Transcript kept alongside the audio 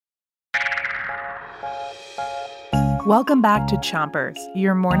Welcome back to Chompers,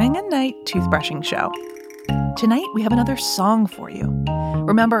 your morning and night toothbrushing show. Tonight, we have another song for you.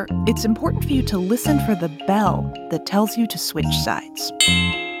 Remember, it's important for you to listen for the bell that tells you to switch sides.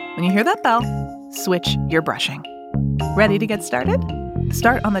 When you hear that bell, switch your brushing. Ready to get started?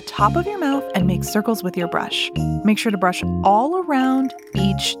 Start on the top of your mouth and make circles with your brush. Make sure to brush all around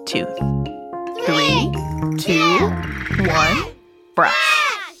each tooth. 3, 2, 1, brush.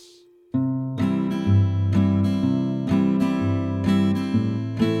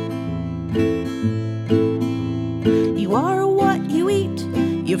 You are what you eat.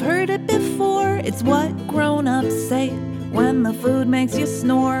 You've heard it before. It's what grown-ups say when the food makes you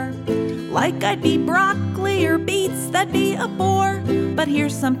snore. Like I'd be broccoli or beets, that'd be a bore. But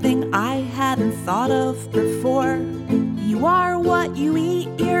here's something I hadn't thought of before. You are what you eat.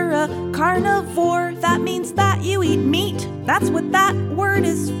 You're a carnivore. That means that you eat meat. That's what that word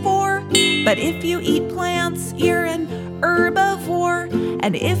is for. But if you eat plants, you're an herbivore.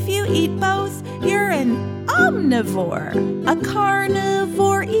 And if you eat both, you're an omnivore. A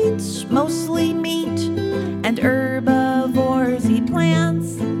carnivore eats mostly meat, and herbivores eat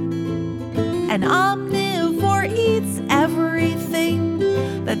plants. An omnivore eats everything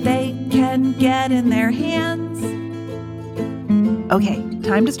that they can get in their hands. Okay,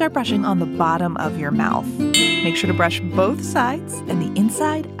 time to start brushing on the bottom of your mouth. Make sure to brush both sides and the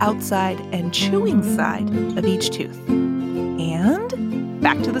inside, outside, and chewing side of each tooth. And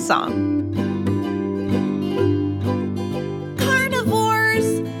back to the song.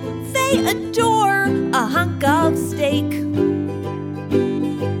 Carnivores, they adore a hunk of steak.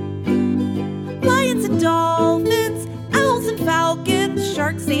 Lions and dolphins, owls and falcons,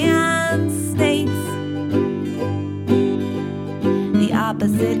 sharks and snakes. The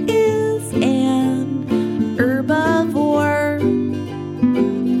opposite is an herbivore.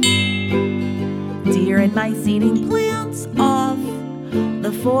 Deer and mice eating plants off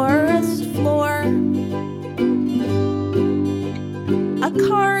the forest floor. A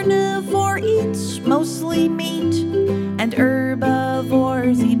carnivore eats mostly meat, and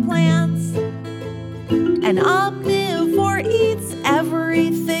herbivores eat plants. An omnivore eats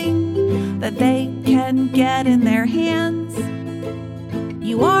everything that they can get in their hands.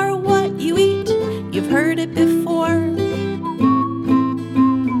 You are what you eat. You've heard it before.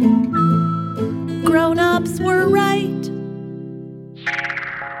 Grown-ups were right.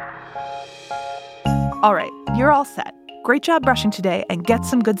 All right, you're all set. Great job brushing today and get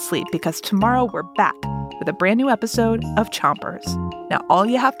some good sleep because tomorrow we're back with a brand new episode of Chompers. Now all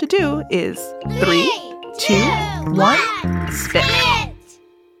you have to do is 3, 2, 1, spit.